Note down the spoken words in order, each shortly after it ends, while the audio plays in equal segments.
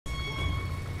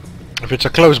If it's a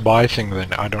close by thing,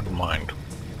 then I don't mind.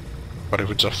 But if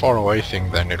it's a far away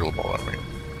thing, then it'll bother me.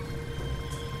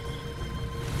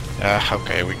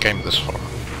 Okay, we came this far.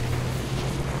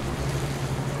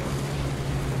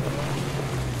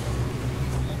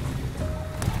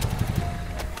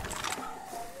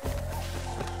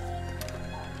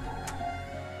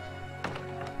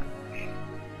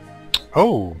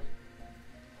 Oh!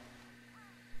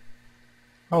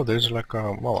 Oh, there's like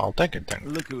a... well, I'll take it then.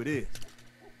 Look who it is.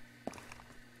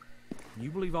 Can you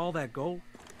believe all that gold?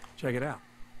 Check it out.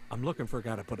 I'm looking for a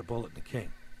guy to put a bullet in the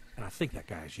king. And I think that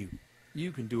guy is you.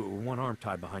 You can do it with one arm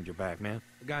tied behind your back, man.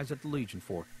 The guy's at the Legion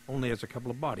for it. Only has a couple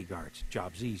of bodyguards.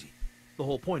 Job's easy. The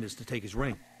whole point is to take his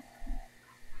ring.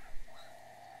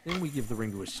 Then we give the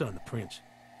ring to his son, the prince.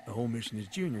 The whole mission is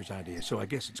Junior's idea, so I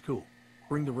guess it's cool.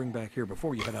 Bring the ring back here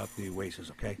before you head out to the Oasis,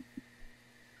 okay?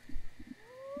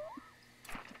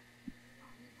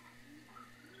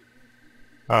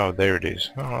 Oh, there it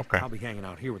is. Oh, okay. I'll be hanging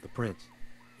out here with the prince.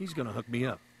 He's gonna hook me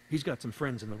up. He's got some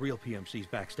friends in the real PMCs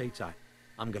back stateside.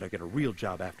 I'm gonna get a real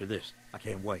job after this. I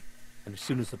can't wait. And as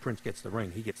soon as the prince gets the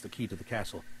ring, he gets the key to the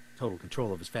castle. Total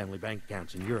control of his family bank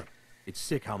accounts in Europe. It's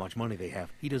sick how much money they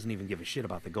have. He doesn't even give a shit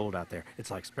about the gold out there.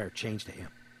 It's like spare change to him.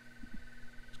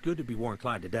 It's good to be Warren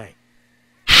Clyde today.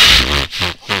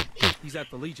 He's at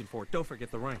the Legion for it. Don't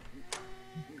forget the ring.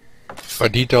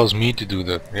 But he tells me to do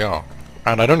that, yeah.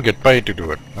 And I don't get paid to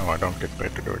do it. No, I don't get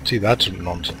paid to do it. See, that's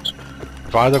nonsense.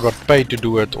 If I either got paid to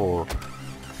do it or...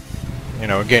 you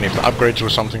know, again, if the upgrades were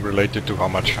something related to how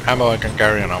much ammo I can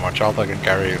carry and how much health I can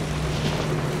carry,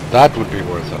 that would be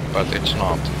worth it, but it's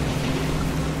not.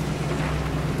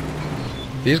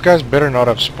 These guys better not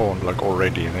have spawned, like,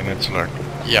 already, and then it's like...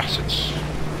 yes, it's...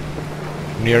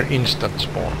 near instant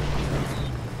spawn.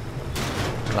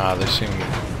 Nah, they seem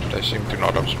to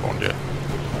not have spawned yet.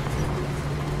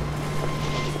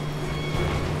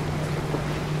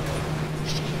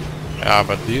 Yeah,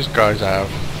 but these guys have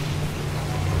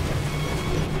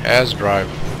as drive.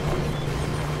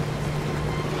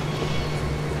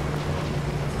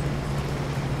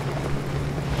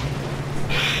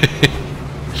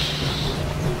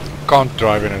 Can't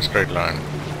drive in a straight line.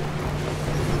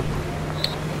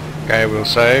 Okay, we'll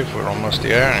save. We're almost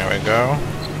here. Here we go.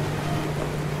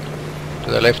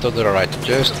 To the left or the right.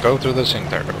 Just go through the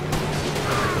center.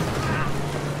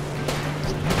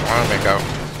 There we go.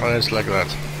 Well, it's like that.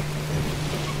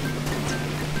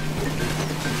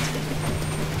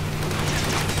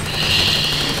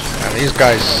 And these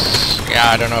guys,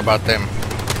 yeah, I don't know about them.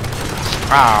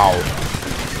 Ow!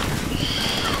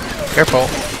 Careful.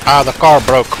 Ah, the car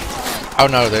broke. Oh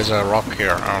no, there's a rock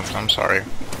here. Oh, I'm sorry.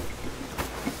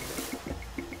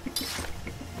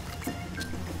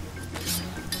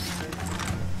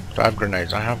 Do I have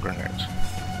grenades? I have grenades.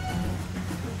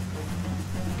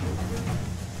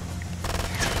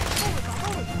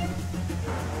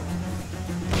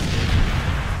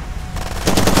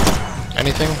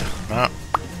 Anything? No.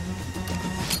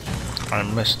 I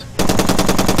missed.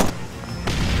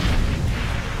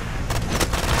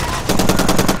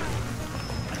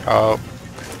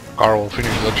 Car will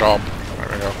finish the job. There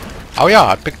we go. Oh yeah,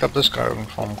 I picked up this guy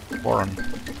from Warren.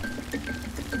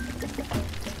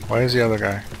 Where is the other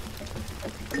guy?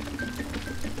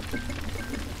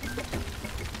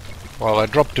 Well, I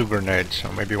dropped 2 grenades,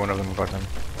 so maybe one of them got him.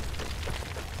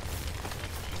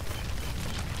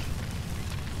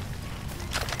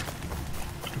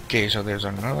 Okay, so there's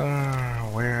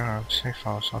another safe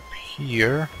house up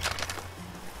here.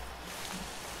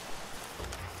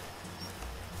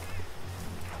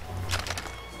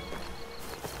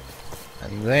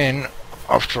 And then,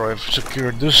 after I've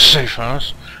secured this safe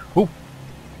house... Ooh!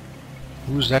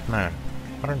 Who's that man?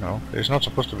 I don't know. There's not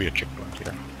supposed to be a checkpoint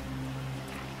here.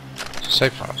 It's a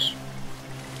safe house.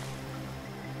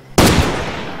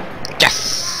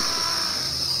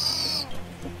 Yes!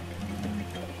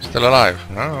 Still alive?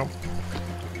 No.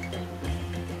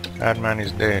 That man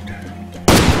is dead.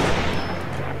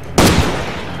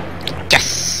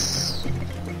 Yes!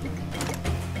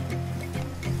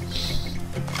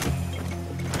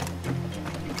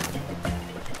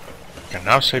 You can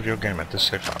now save your game at this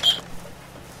safe house.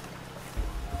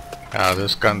 Ah,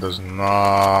 this gun does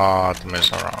not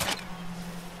mess around.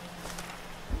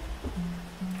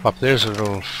 Up there's a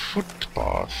little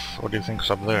footpath. What do you think's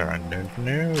up there? I don't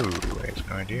know. I have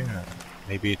no idea.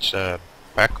 Maybe it's a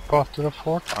back path to the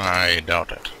fort? I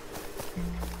doubt it.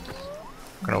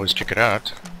 Can always check it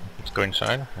out. Let's go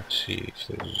inside. Let's see if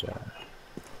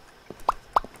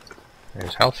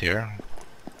there's health here.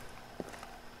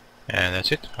 And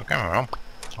that's it. Okay, well,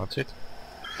 that's it.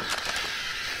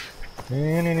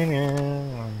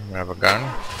 I have a gun,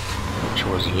 which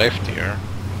was left here.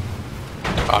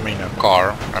 I'm in a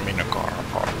car. I'm in a car. A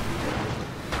car.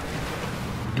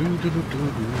 Do do do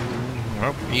do do.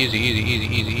 Oh, easy, easy, easy,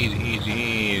 easy, easy, easy,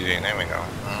 easy. There we go.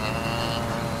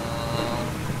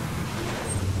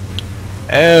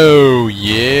 Oh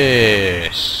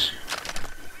yes.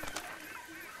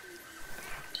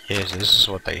 Yes, this is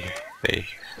what they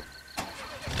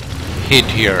hid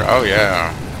here. Oh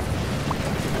yeah.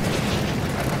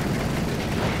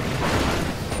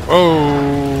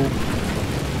 Oh.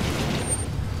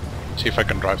 See if I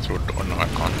can drive through a door. No, I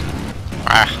can't.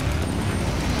 Ah.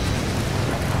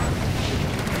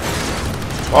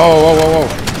 Whoa, whoa, whoa,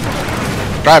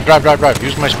 whoa. Drive, drive, drive, drive.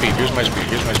 Use my speed, use my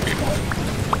speed, use my speed.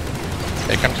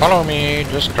 They can follow me.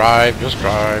 Just drive, just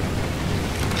drive.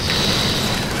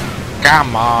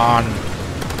 Come on.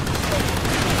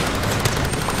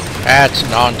 That's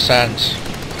nonsense.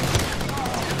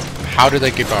 How do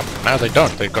they keep up? No, they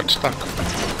don't. They got stuck.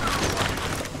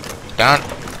 Down.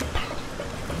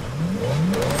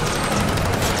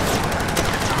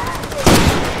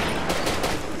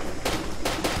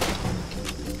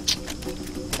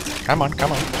 Come on,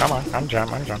 come on, come on. I'm John,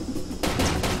 I'm John.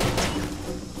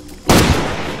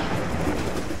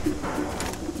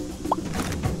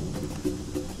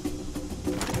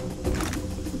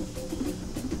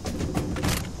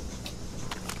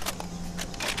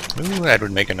 Ooh, that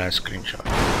would make a nice screenshot.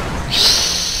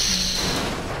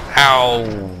 Ow!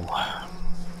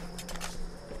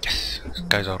 Yes, these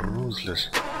guys are ruthless.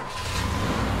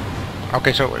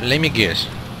 Okay, so let me guess.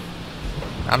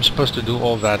 I'm supposed to do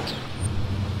all that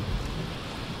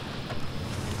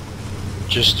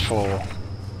just for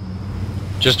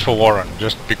Warren,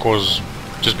 just because.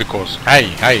 Hey,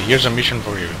 here's a mission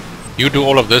for you. You do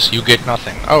all of this, you get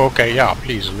nothing. Oh, okay, yeah,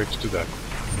 please, let's do that.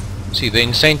 See, the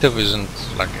incentive isn't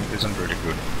really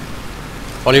good.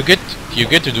 Well, you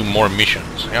get to do more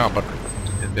missions, yeah, but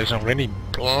there's already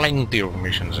plenty of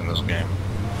missions in this game.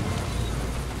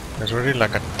 There's already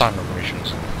like a ton of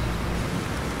missions.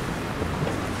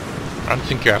 I don't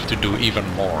think you have to do even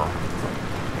more.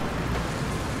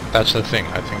 That's the thing,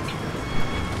 I think.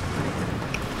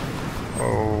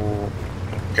 Oh,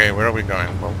 okay, where are we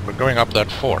going? Well, we're going up that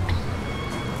fort.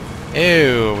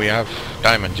 Ew, we have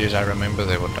diamonds. Yes, I remember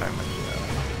they were diamonds.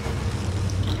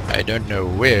 I don't know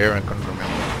where. I can't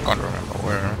remember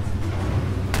where.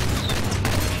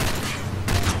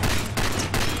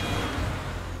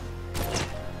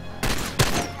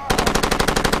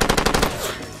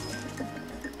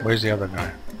 Where's the other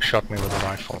guy? Shot me with a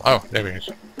rifle. Oh, there he is.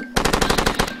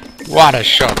 What a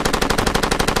shot!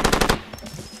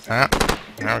 Ah,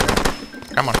 there we go.